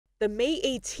The May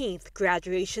 18th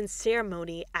graduation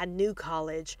ceremony at New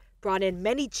College brought in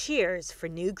many cheers for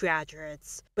new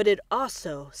graduates, but it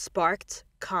also sparked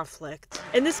conflict.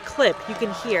 In this clip, you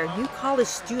can hear New College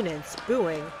students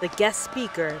booing the guest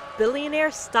speaker, billionaire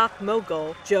stock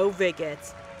mogul Joe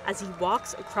Riggett, as he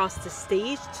walks across the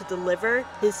stage to deliver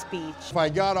his speech. If I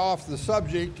got off the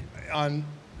subject on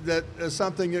that is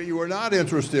something that you were not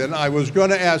interested in, I was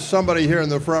going to ask somebody here in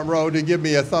the front row to give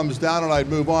me a thumbs down and I'd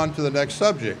move on to the next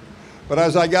subject. But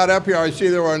as I got up here, I see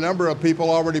there were a number of people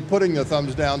already putting the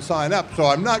thumbs down sign up, so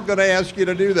I'm not going to ask you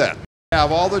to do that.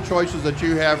 Have all the choices that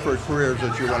you have for careers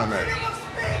that you want to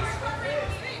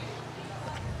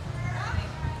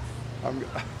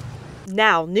make.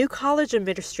 Now, New College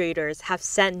administrators have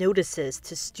sent notices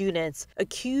to students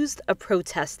accused of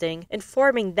protesting,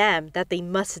 informing them that they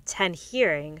must attend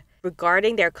hearing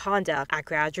regarding their conduct at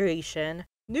graduation.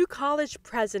 New College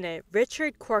President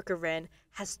Richard Corcoran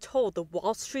has told the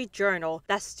Wall Street Journal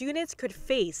that students could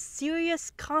face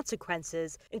serious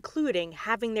consequences, including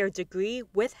having their degree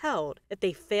withheld if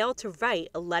they fail to write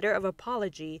a letter of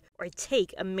apology or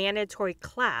take a mandatory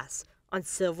class on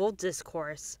civil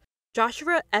discourse.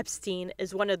 Joshua Epstein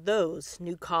is one of those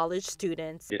New College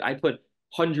students. I put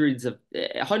hundreds,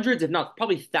 if not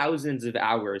probably thousands of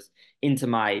hours into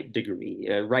my degree,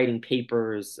 writing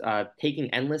papers,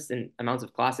 taking endless amounts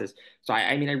of classes. So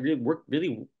I mean, I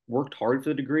really worked hard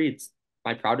for the degree. It's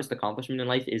my proudest accomplishment in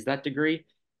life is that degree.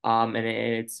 And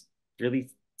it's really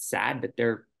sad that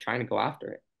they're trying to go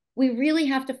after it. We really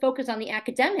have to focus on the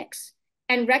academics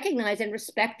and recognize and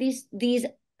respect these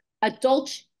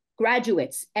adult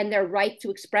graduates and their right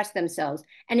to express themselves.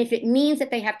 And if it means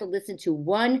that they have to listen to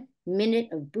 1 minute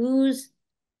of booze,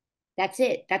 that's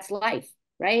it. That's life,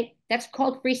 right? That's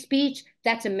called free speech.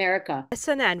 That's America.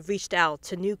 SNN reached out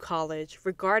to New College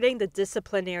regarding the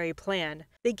disciplinary plan.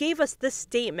 They gave us this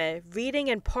statement, reading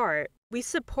in part, "We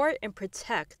support and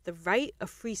protect the right of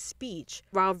free speech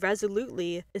while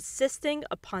resolutely insisting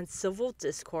upon civil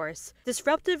discourse.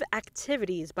 Disruptive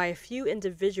activities by a few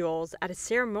individuals at a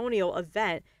ceremonial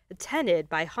event attended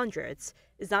by hundreds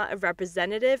is not a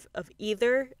representative of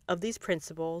either of these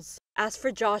principles." As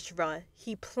for Joshua,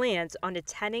 he plans on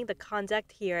attending the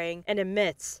conduct hearing and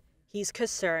admits he's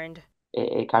concerned.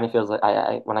 It kind of feels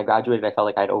like when I graduated, I felt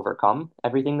like I'd overcome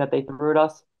everything that they threw at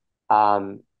us.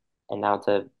 And now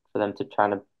for them to try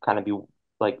to kind of be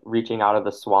like reaching out of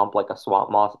the swamp like a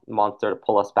monster to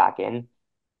pull us back in,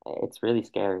 it's really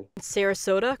scary. In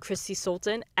Sarasota, Christy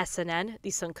Sultan, SNN, the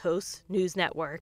Suncoast News Network.